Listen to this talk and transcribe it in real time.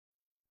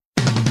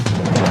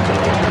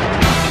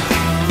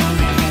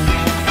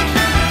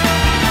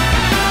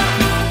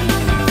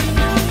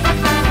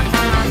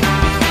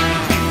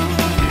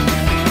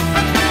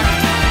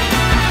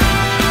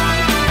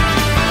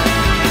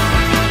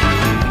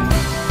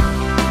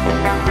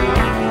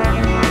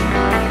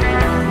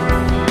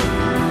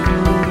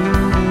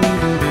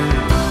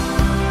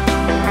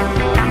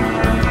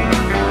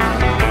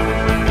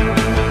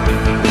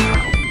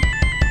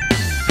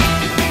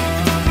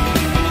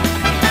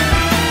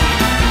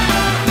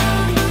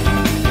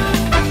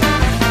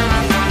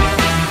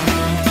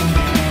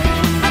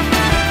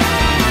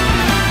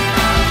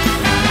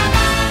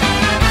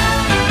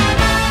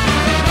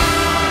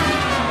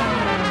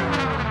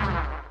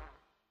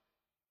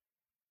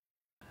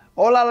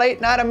Hola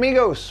late night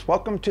amigos.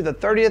 Welcome to the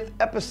 30th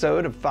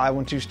episode of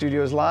 512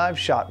 Studios Live,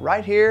 shot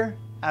right here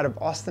out of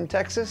Austin,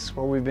 Texas,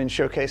 where we've been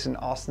showcasing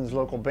Austin's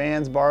local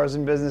bands, bars,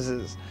 and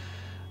businesses.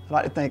 I'd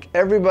like to thank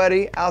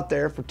everybody out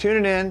there for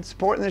tuning in,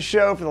 supporting the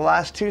show for the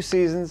last 2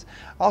 seasons,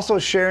 also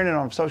sharing it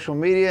on social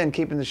media and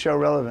keeping the show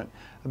relevant.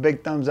 A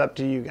big thumbs up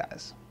to you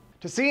guys.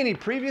 To see any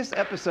previous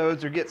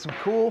episodes or get some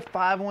cool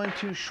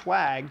 512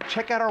 swag,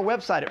 check out our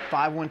website at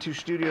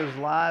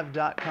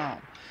 512studioslive.com.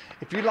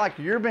 If you'd like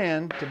your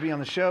band to be on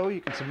the show,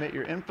 you can submit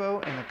your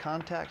info in the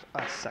Contact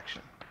Us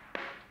section.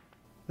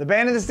 The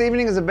band of this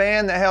evening is a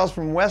band that hails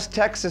from West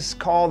Texas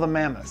called the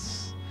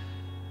Mammoths.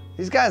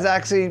 These guys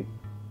actually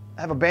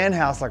have a band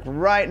house like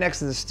right next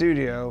to the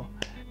studio,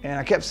 and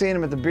I kept seeing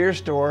them at the beer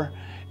store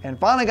and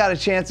finally got a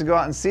chance to go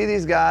out and see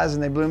these guys,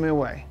 and they blew me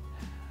away.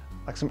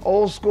 Like some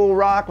old school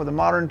rock with a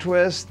modern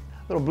twist,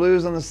 little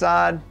blues on the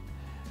side.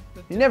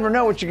 You never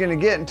know what you're gonna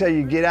get until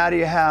you get out of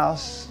your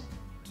house,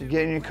 you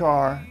get in your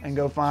car, and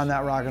go find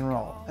that rock and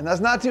roll. And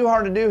that's not too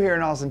hard to do here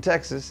in Austin,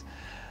 Texas.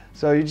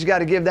 So you just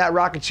gotta give that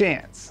rock a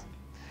chance.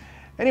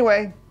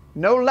 Anyway,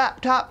 no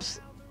laptops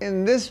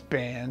in this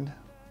band.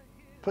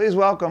 Please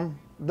welcome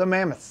the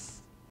Mammoths.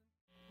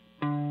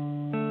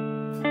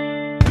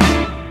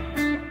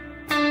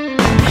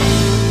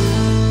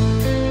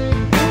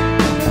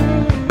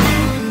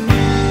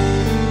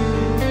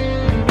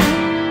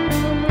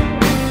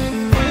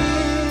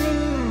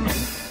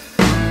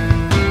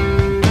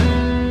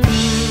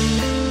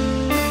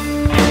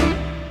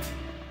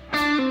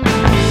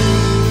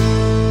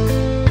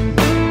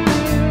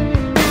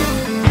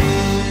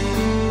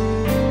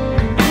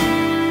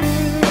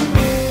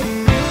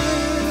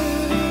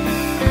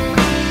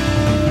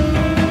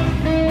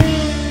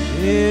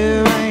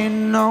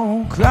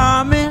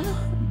 Climbing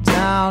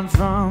down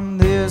from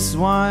this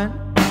one,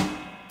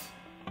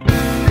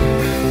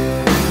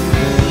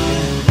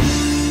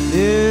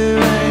 there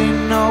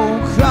ain't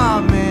no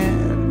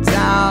coming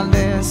down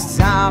this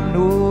time,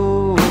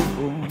 no.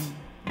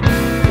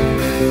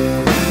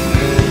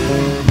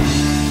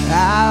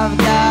 I've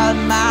got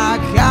my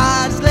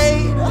cards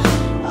laid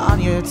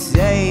on your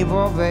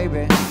table,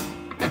 baby,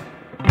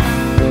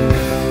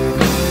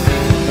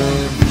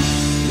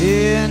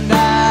 and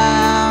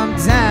I'm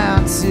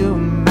down to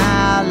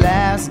my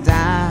last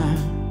dime.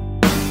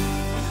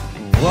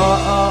 Whoa,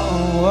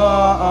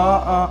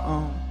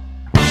 whoa.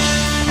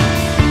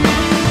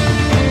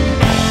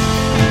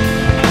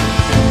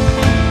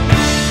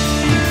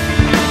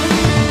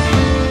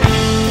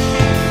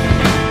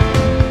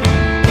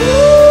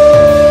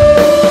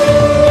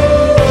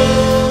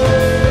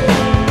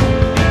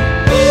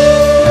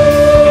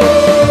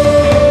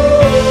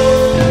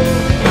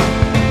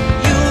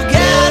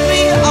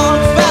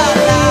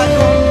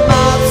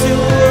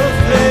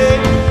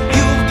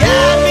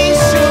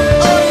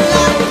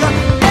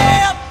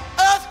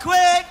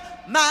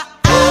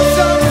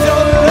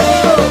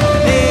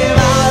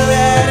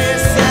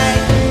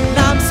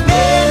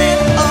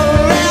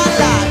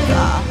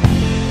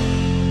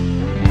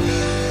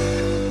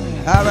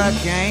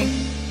 Hurricane,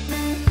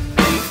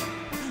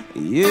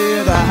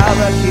 yeah, the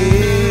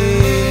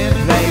hurricane,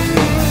 baby.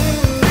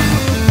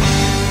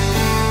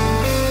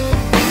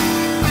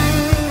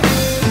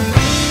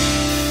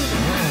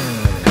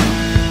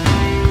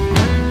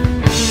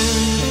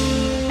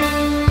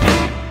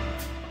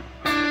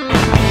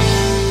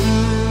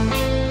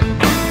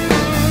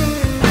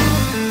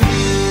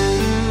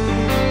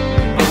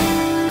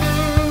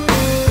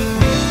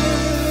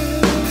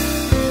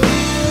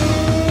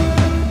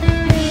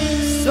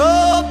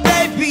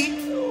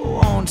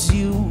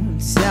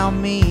 Tell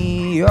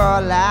me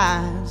your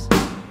lies,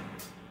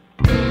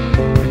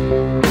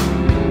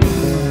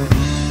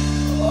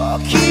 or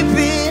keep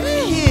it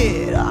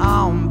hid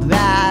on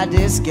by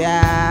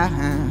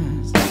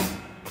disguise.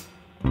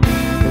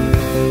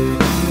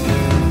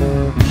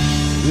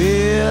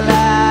 Well,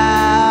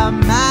 I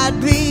might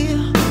be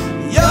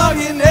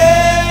young and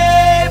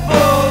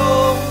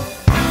able,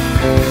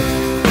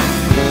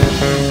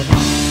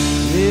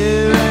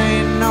 there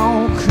ain't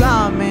no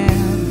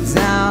coming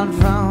down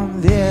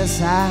from this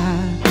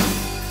side.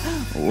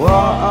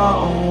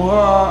 Whoa,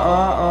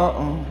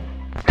 whoa.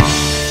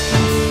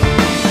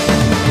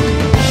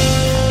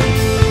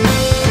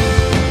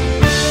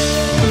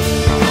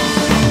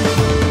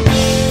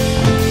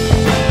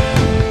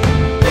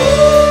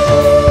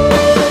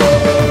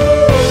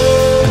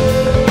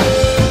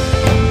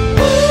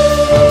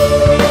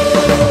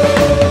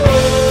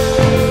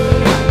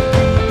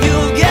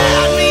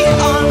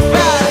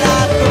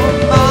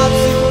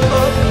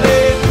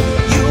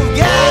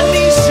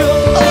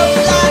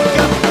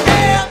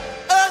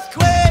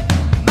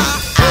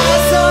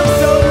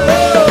 So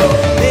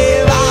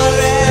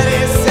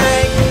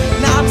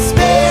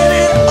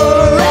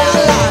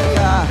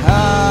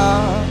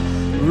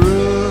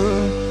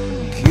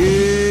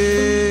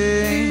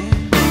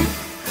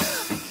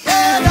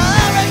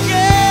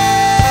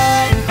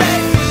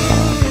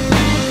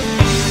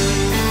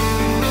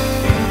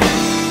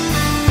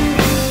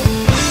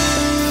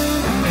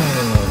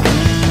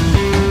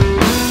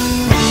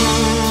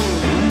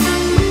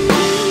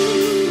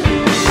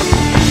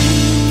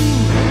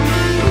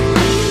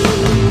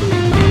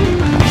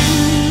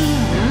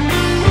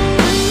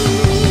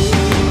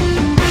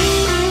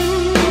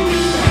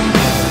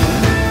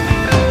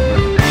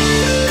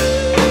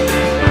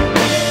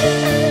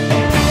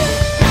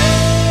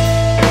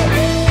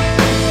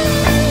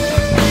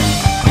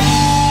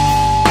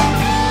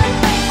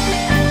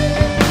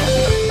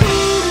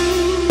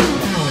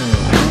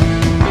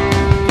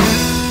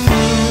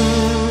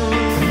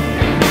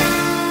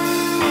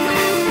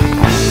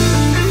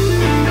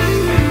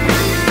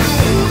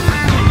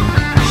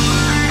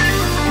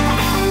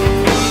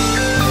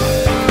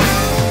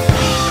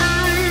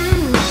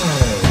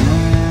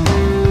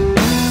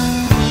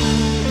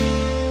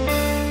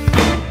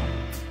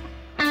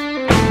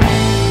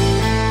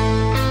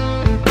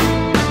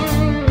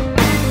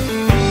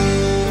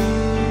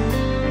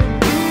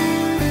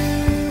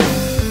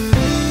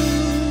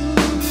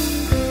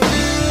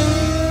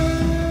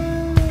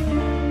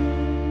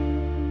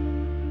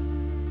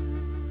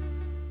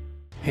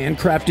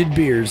handcrafted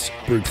beers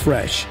brewed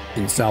fresh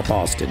in South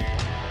Austin.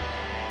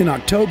 In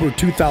October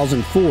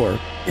 2004,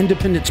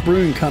 Independence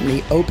Brewing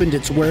Company opened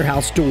its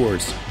warehouse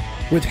doors.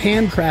 With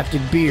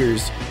handcrafted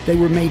beers, they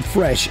were made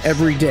fresh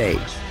every day.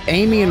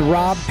 Amy and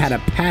Rob had a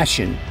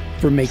passion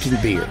for making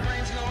beer.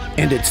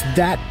 And it's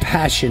that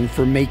passion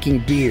for making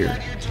beer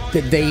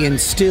that they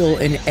instill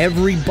in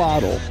every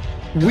bottle.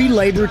 We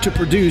labor to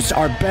produce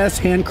our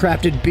best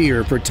handcrafted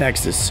beer for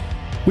Texas.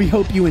 We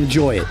hope you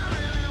enjoy it.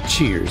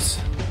 Cheers.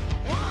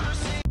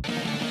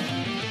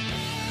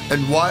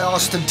 And why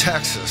Austin,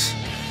 Texas?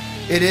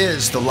 It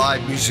is the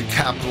live music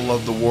capital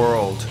of the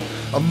world,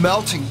 a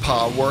melting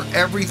pot where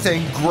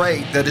everything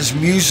great that is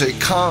music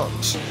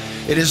comes.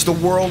 It is the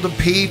world of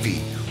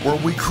Peavey, where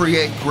we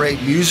create great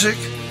music,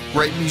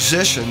 great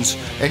musicians,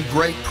 and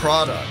great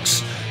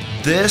products.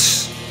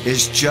 This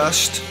is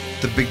just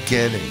the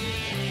beginning.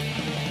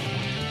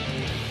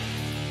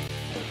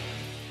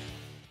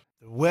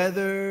 The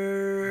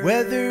weather,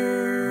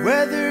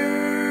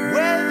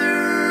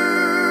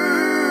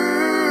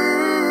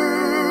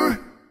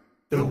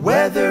 the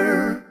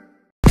weather.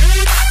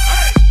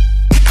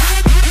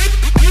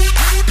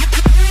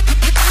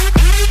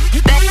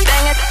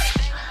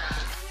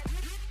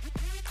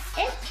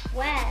 It's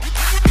wet.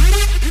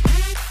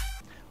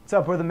 What's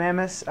up, we're the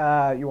Mammoths.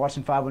 You're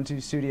watching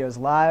 512 Studios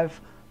Live.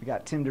 We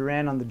got Tim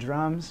Duran on the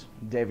drums,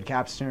 David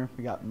Kapsner.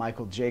 We got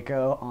Michael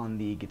Jaco on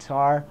the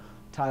guitar,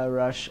 Tyler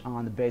Rush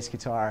on the bass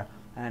guitar,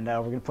 and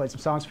we're going to play some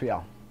songs for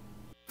y'all.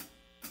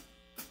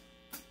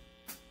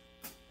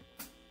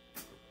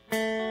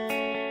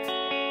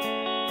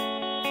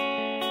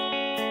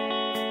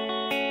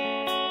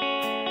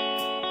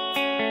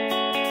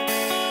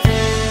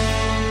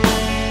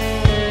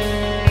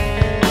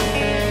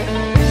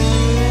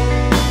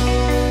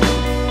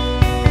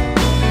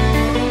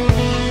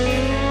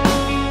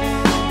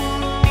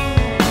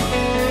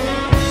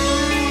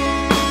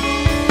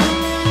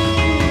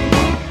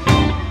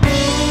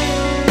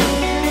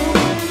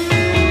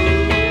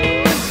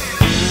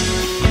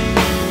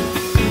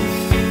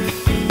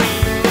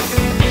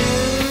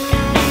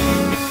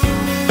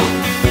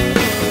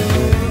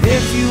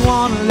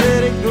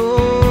 Let it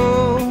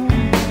go.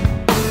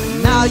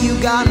 Now you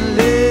gotta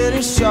let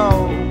it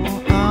show.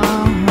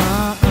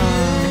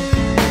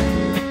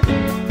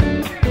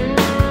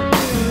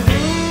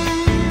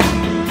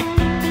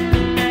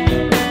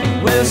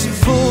 Well, she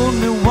fooled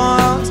me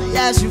once,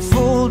 yeah, she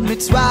fooled me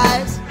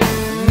twice.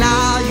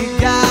 Now you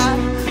got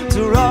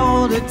to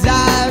roll the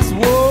dice.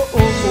 Whoa,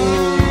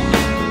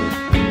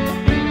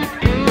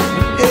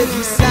 if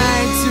you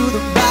sank to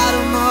the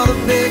bottom of the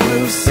big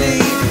blue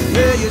sea,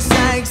 well, you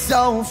sank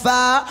so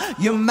far,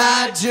 you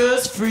might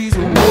just freeze.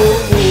 Whoa.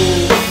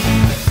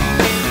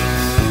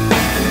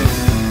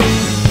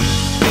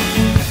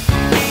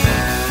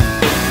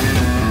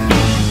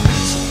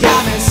 She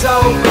got me so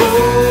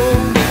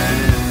cold.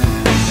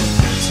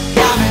 She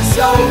got me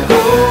so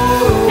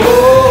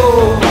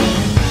cold.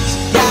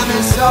 She got me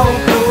so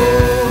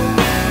cold.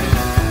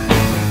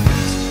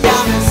 She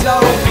got me so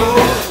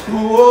cold.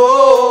 Whoa.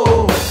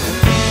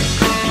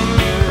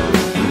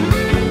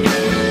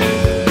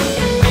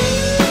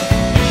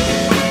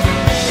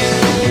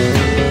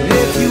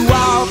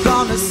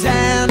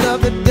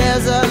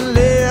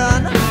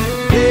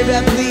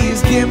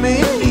 Please give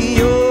me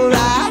your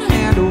right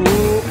hand. Oh,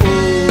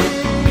 oh.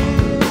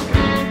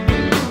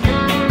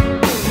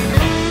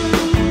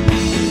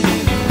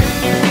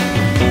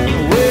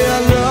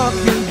 Well,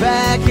 looking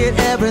back at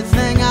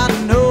everything I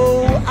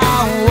know, I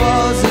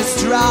was the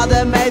straw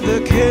that made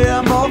the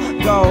camel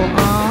go.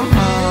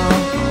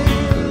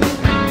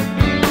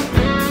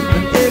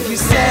 And if you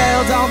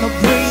sailed on the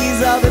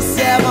breeze of the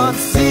seven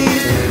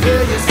seas,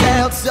 well, you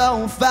sailed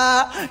so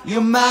far,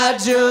 you might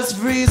just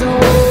freeze.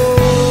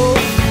 Whoa.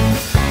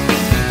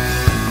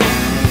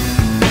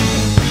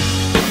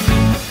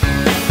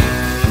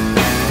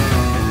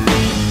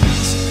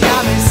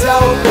 So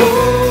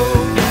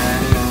cool.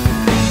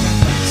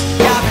 She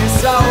got me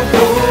so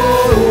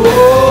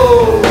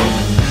cool.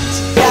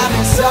 She got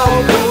me so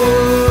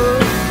cool.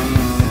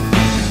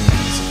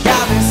 She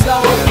got me so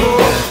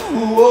cool.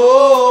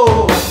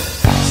 Whoa.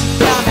 She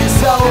got me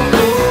so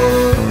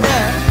cool.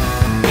 Yeah.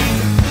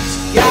 She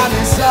got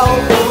me so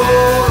cool.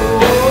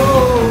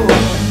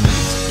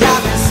 She got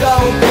me so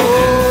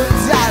cool,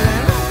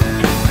 darling.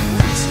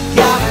 She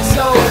got me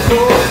so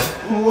cool.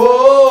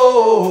 Whoa.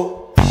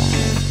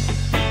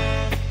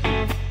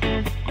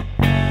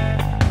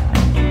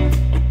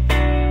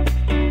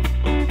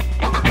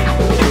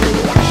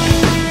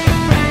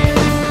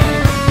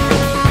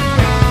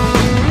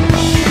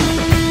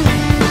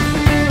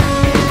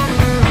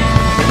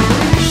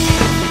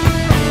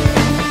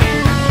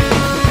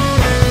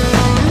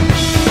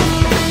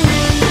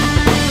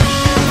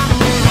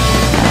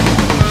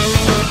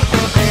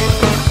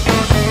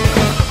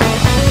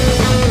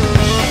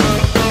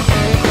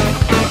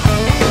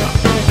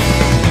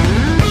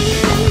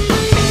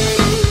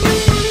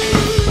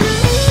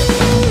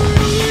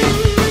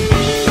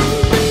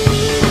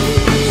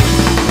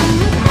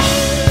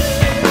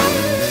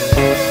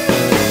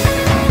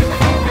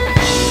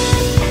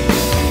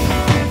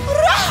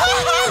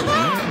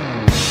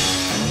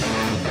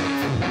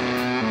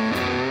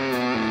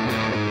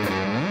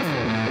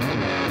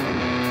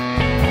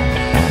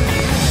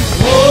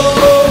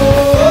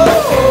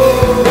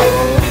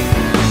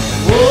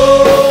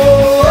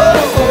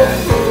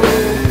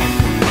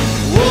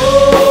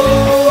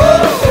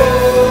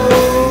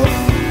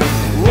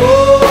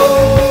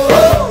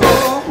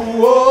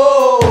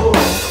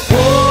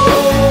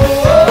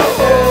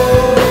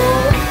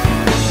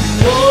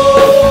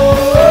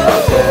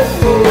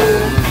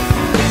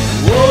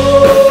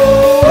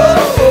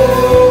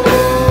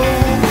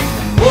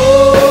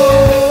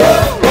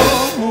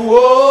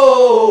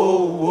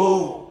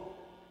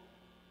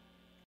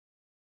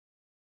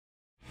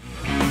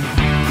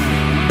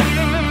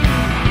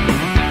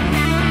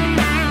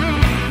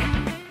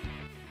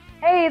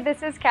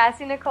 this is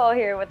Cassie Nicole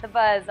here with The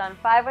Buzz on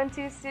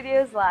 512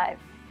 Studios Live,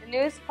 the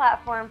newest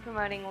platform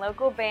promoting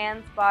local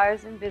bands,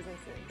 bars, and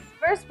businesses.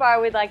 First bar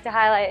we'd like to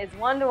highlight is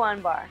One to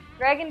One Bar.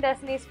 Greg and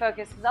Destiny's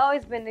focus has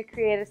always been to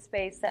create a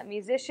space that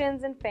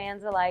musicians and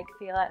fans alike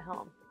feel at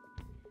home.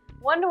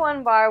 One to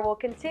One Bar will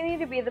continue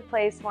to be the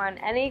place where on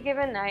any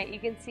given night you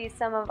can see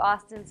some of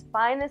Austin's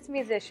finest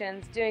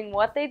musicians doing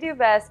what they do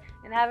best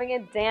and having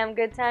a damn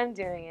good time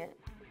doing it.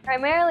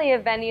 Primarily a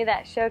venue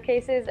that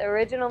showcases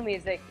original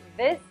music,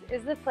 this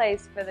is the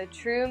place for the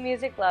true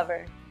music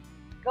lover.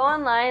 Go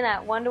online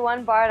at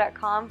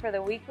one-to-one-bar.com for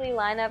the weekly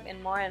lineup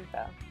and more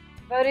info.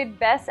 Voted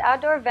best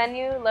outdoor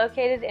venue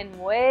located in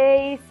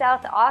way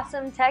South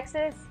Austin,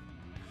 Texas,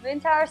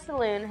 Moon Tower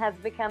Saloon has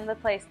become the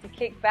place to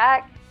kick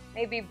back,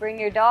 maybe bring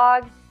your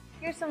dog,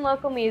 hear some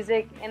local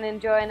music, and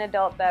enjoy an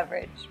adult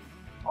beverage.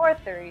 Or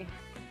 3.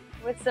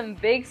 With some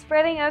big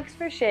spreading oaks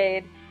for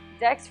shade,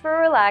 decks for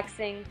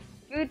relaxing,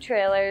 food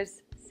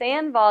trailers,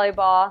 sand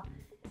volleyball,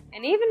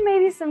 and even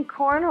maybe some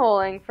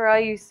cornholing for all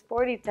you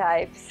sporty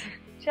types.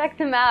 Check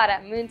them out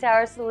at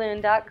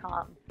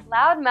moontowersaloon.com.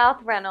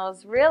 Loudmouth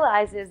Rentals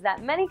realizes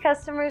that many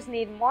customers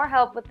need more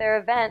help with their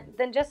event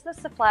than just the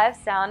supply of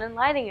sound and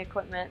lighting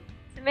equipment.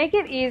 To make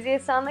it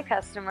easiest on the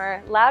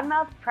customer,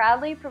 Loudmouth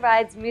proudly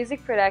provides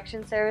music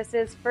production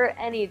services for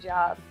any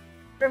job.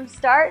 From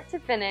start to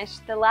finish,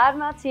 the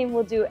Loudmouth team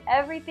will do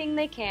everything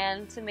they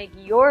can to make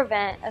your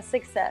event a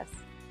success.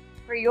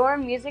 For your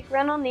music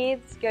rental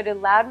needs, go to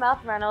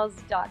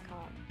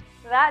loudmouthrentals.com.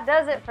 So that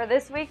does it for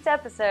this week's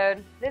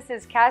episode. This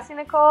is Cassie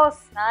Nicole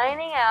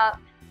signing out,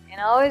 and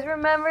always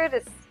remember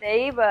to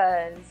stay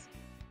buzzed.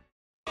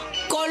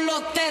 Con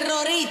los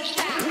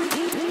terroristas.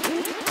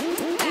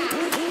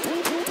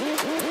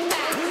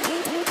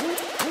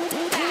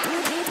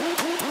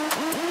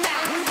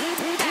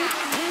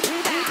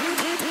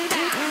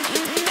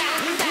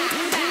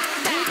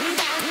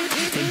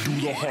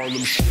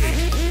 Harlem Shake.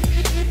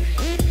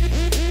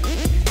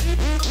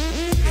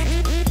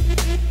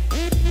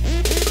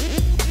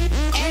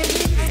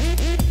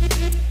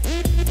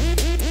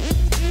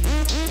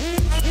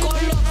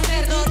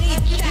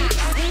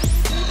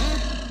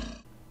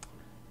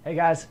 Hey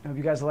guys, I hope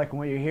you guys are liking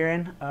what you're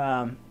hearing.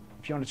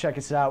 If you want to check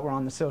us out, we're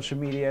on the social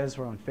medias.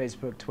 We're on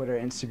Facebook, Twitter,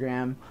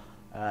 Instagram.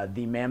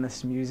 The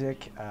Mammoths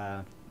Music.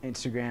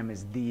 Instagram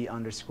is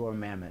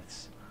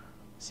 _Mammoths.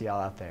 See y'all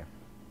out there.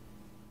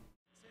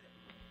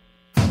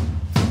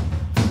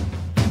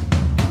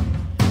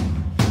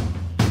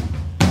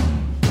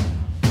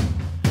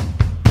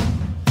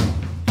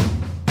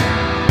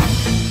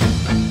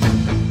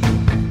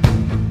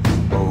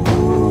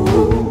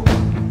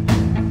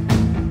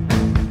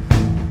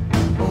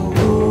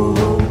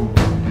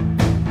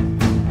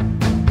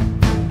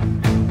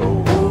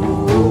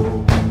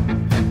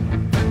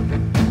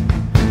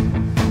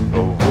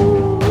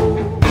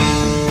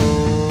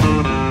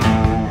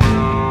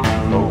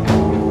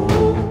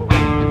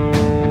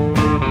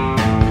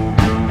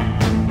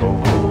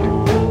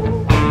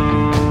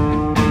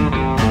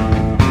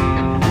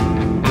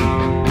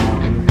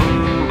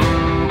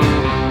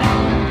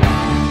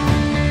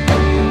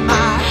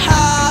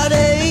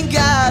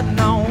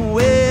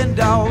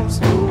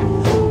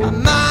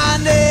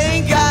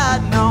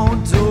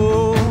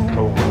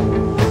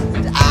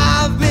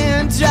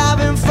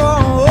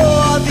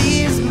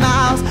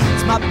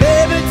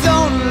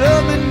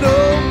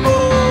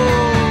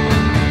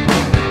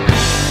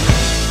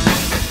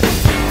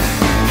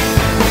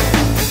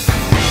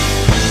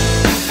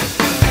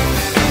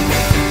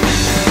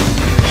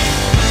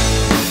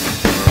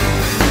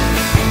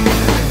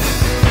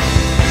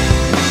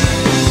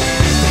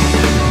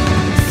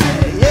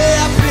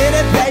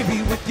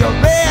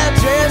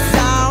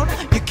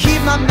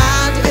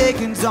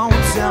 Don't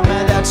tell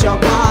me that you're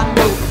gone.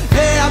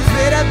 Yeah,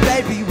 pretty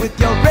baby with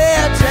your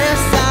red dress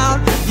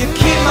sound. You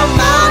keep my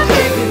mind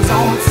aching.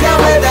 Don't tell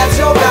me that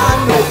you're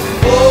gone.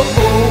 Oh,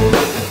 oh,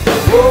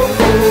 oh, oh,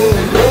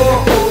 oh,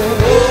 oh,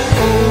 oh,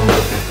 oh,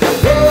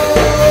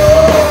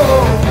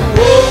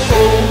 oh,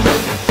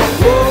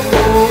 oh, oh,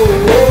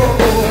 oh,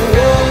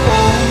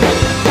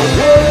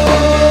 oh,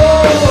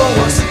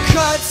 oh. She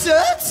cuts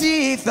her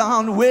teeth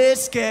on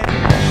whiskey,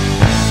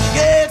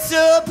 gets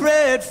her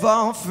bread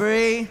for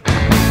free.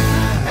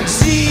 And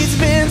she's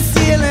been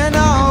stealing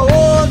our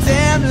whole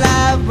damn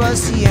life, but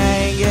she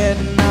ain't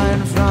getting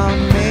none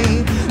from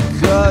me.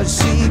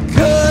 'Cause she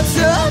cuts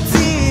her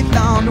teeth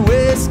on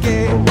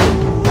whiskey,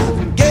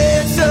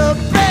 gets her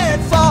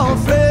bread for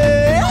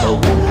free.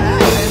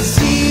 And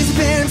she's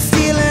been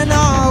stealing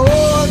our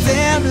whole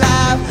damn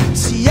life,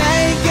 she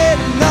ain't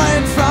getting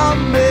none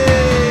from me.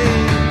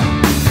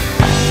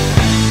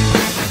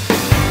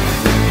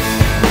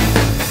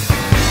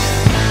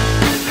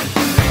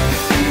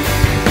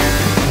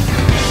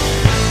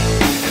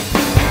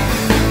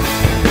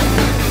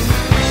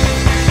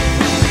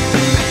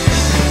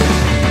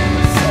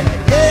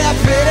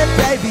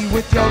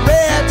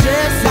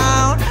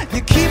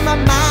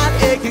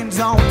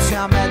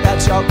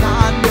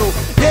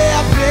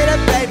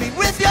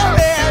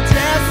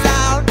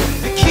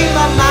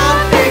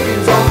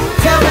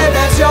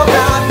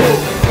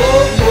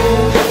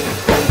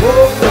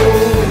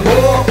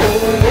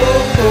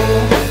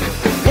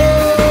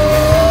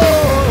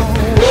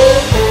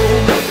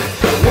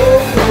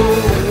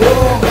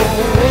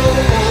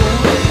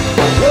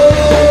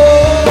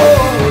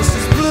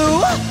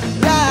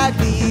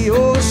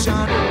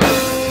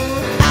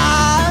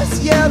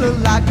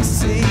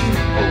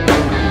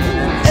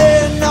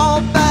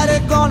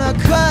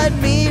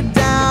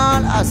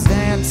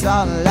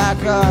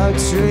 a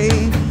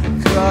tree,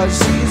 'cause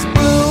she's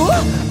blue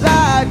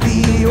like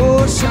the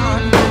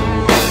ocean,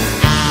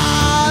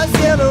 eyes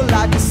yellow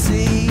like the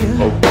sea,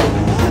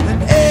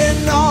 and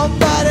ain't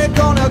nobody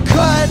gonna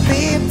cut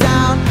me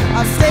down.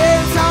 I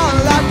stay tall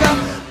like a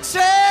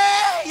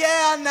tree,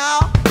 yeah, now.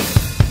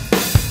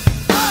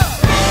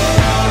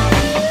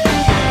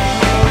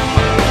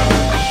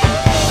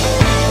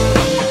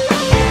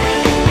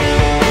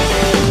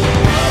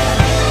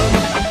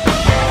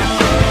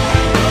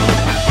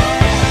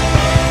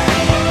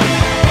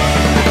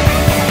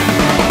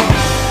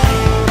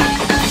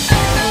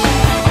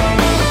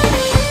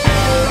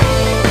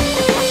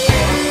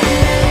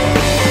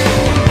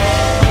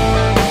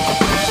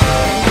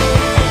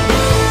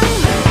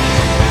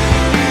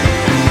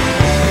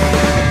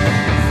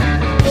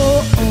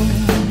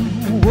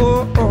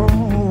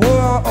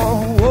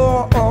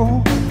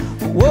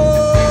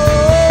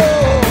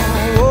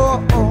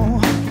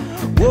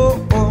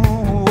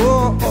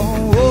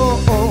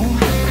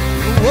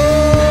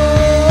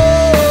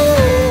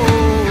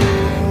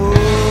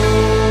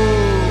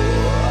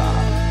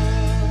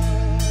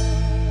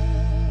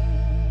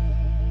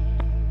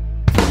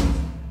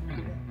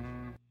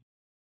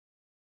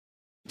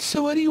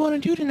 So what do you want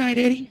to do tonight,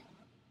 Eddie?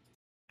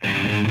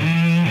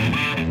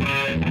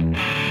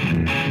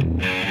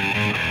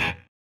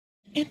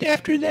 And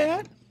after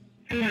that?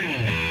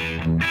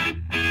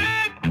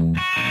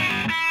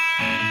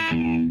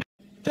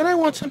 Then I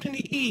want something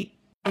to eat.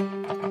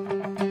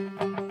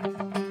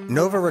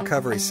 Nova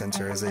Recovery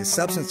Center is a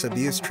substance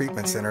abuse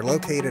treatment center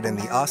located in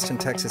the Austin,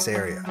 Texas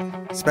area.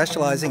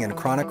 Specializing in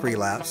chronic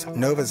relapse,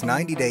 Nova's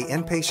 90-day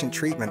inpatient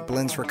treatment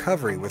blends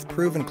recovery with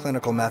proven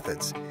clinical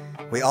methods.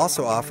 We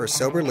also offer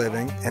sober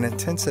living, an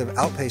intensive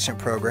outpatient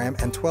program,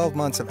 and 12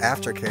 months of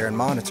aftercare and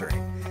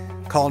monitoring.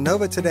 Call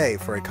Nova today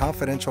for a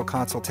confidential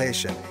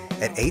consultation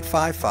at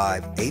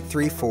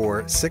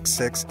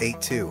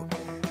 855-834-6682.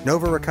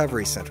 Nova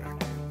Recovery Center,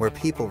 where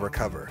people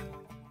recover.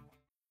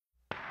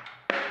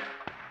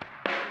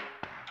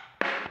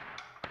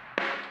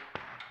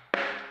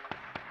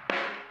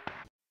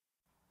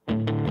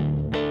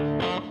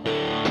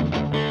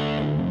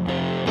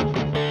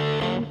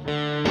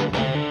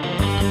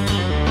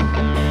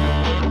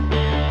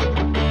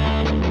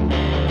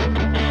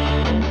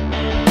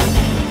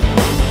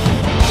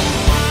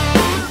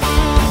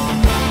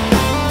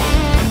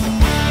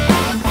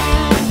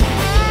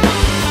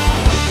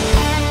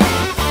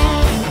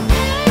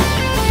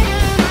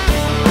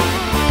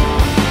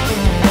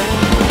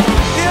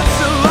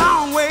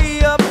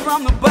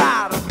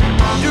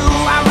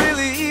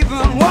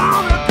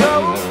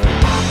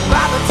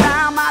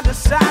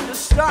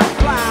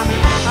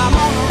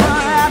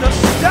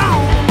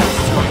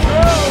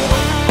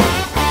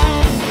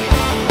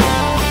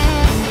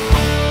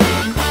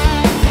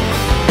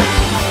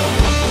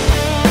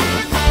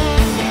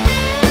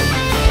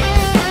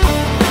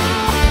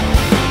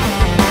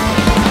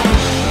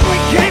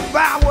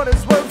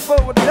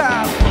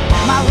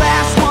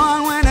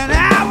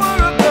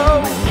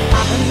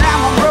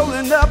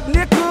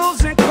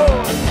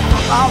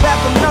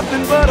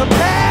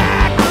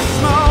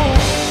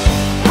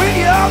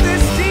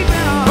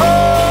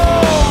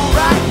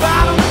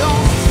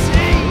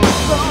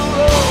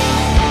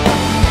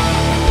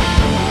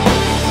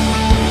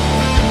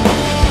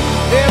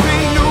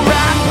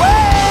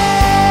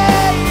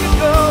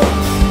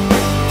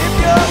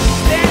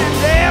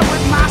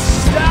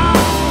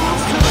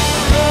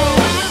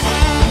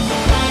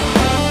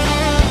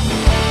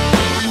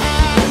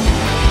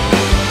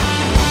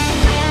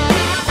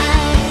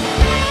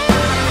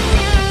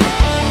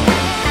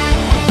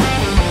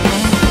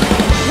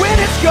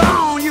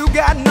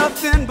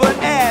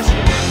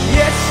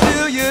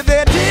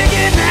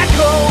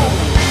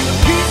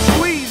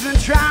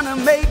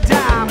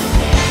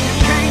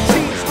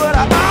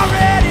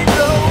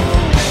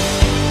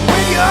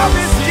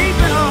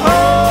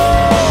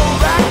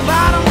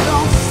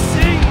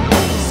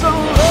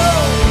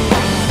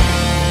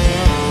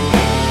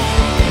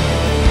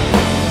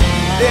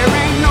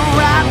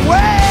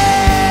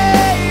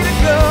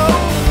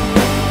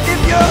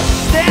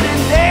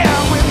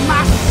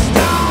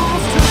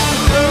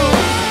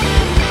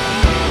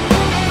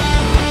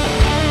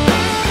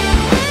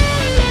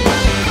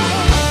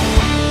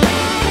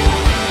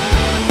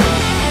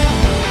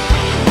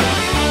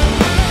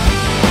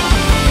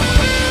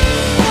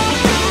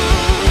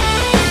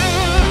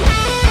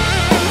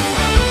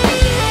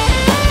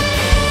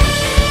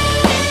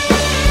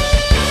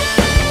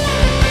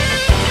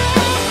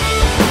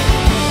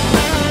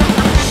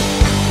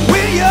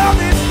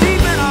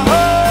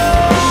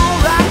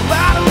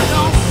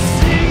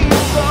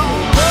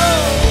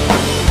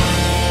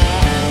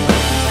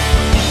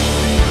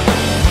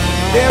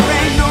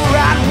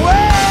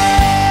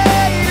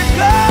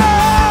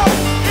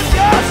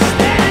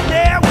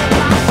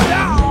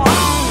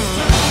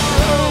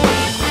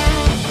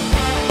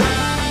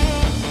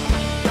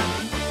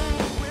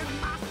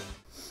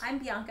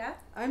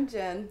 I'm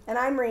Jen. And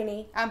I'm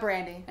Renee. I'm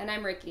Brandy. And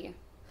I'm Ricky.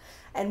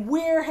 And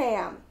we're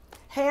Ham.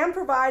 HAM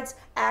provides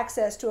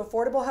access to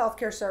affordable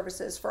healthcare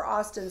services for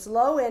Austin's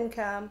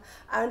low-income,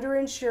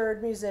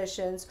 underinsured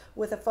musicians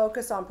with a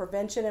focus on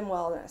prevention and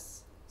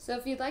wellness. So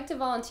if you'd like to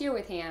volunteer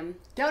with HAM,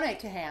 donate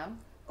to HAM,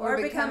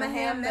 or become a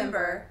HAM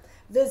member,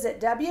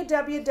 visit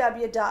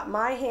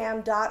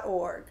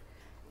www.myham.org.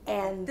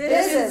 And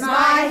this is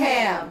My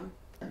Ham.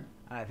 All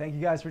right, thank you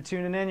guys for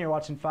tuning in. You're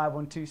watching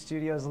 512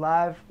 Studios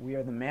Live. We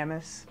are the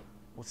Mammoths.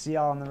 We'll see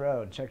y'all on the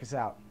road. Check us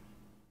out.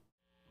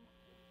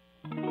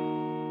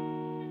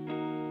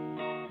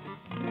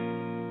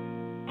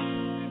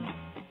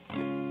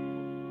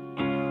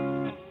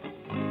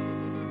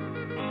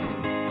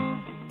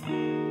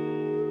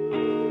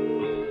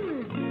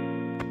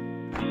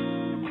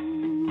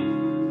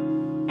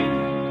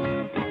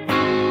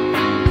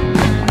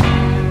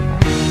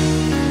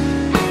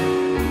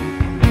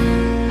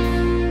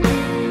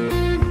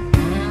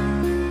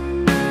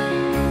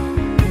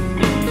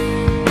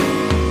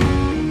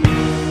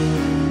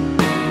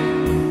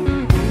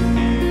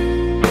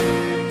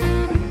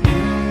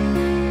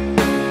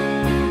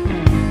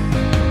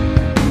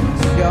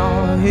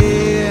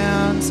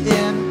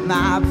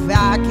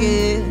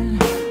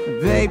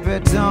 Baby,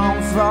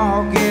 don't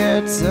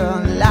forget to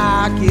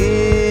lock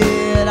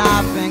it.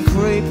 I've been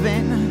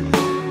creeping,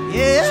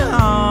 yeah,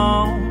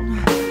 on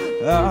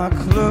a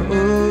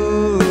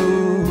clue.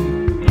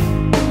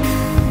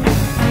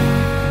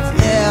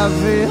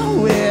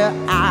 Everywhere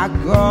I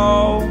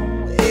go,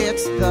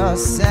 it's the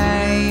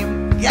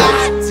same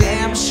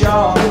goddamn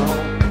show.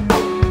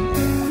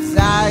 'Cause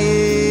I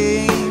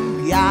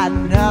ain't got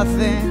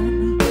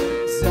nothing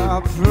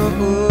to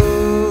prove.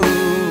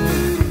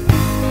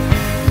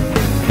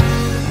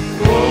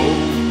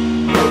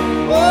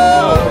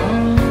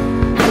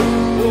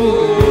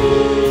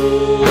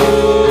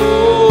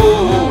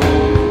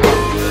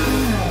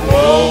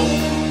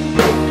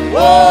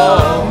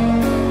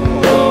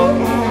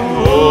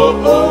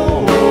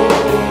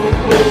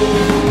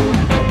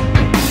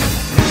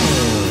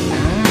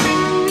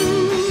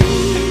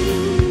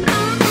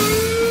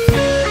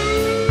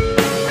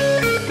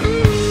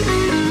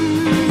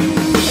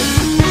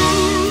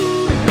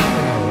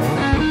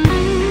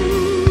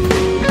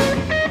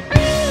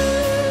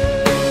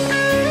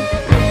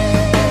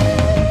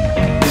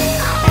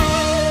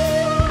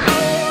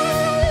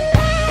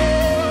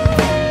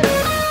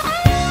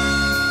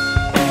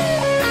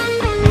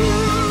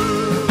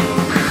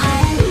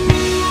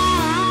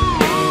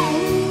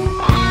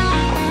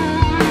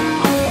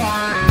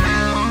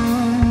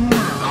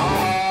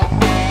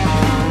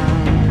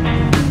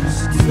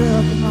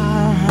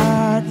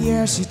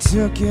 She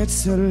took it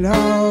so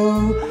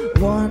low.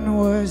 One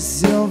was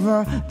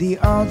silver, the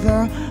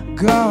other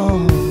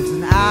gold,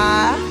 and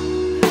I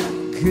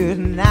could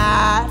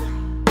not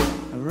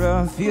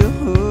refuse.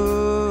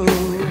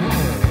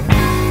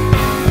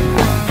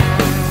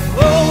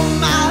 Oh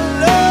my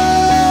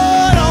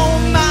Lord, oh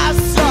my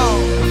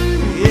soul,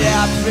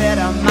 yeah,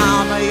 pretty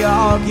mama,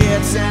 you're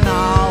getting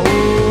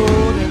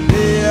old, and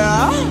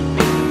there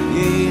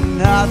ain't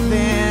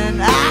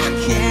nothing I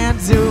can't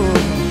do.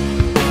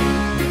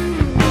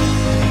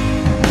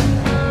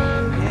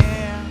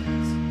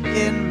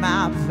 In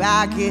my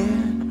pocket,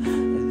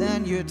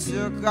 then you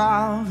took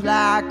off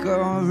like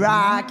a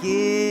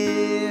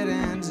rocket,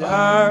 and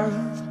earth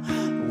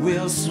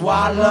will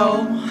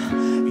swallow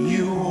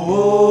you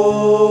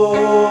whole.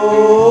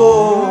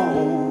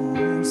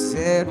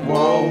 Said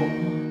whoa,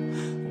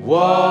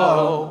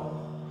 whoa,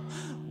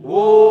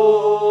 whoa,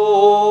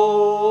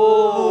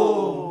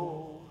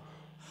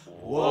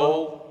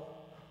 whoa,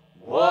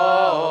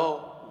 whoa,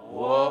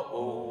 whoa,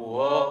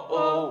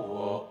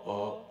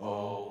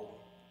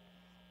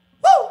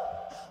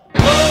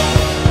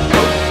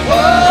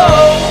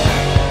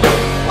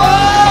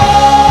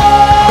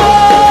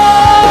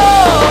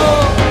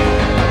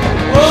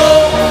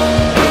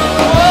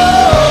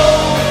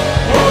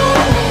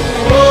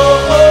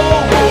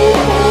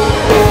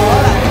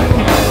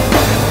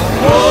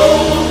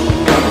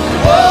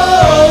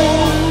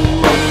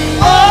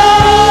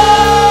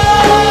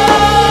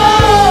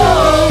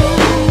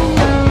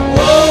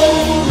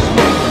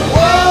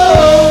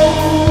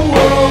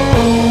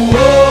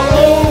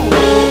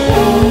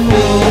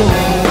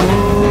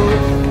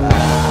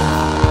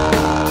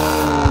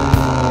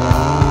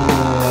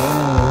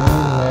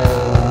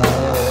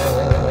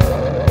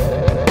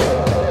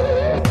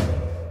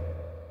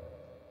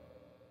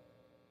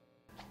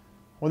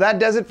 Well, that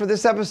does it for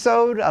this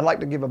episode. I'd like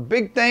to give a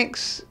big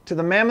thanks to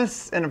the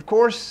Mammoths and, of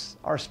course,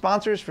 our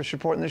sponsors for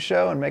supporting the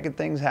show and making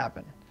things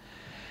happen.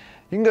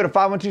 You can go to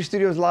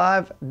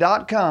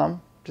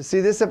 512studioslive.com to see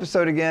this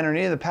episode again or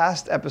any of the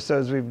past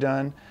episodes we've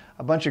done.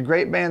 A bunch of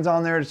great bands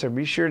on there, so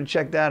be sure to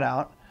check that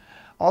out.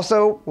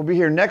 Also, we'll be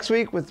here next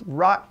week with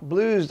rock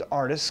blues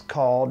artist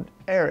called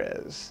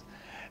Ares.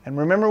 And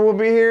remember, we'll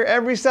be here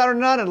every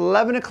Saturday night at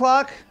 11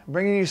 o'clock,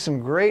 bringing you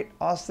some great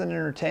Austin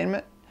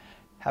entertainment.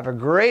 Have a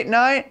great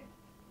night,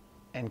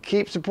 and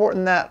keep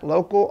supporting that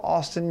local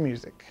Austin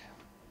music.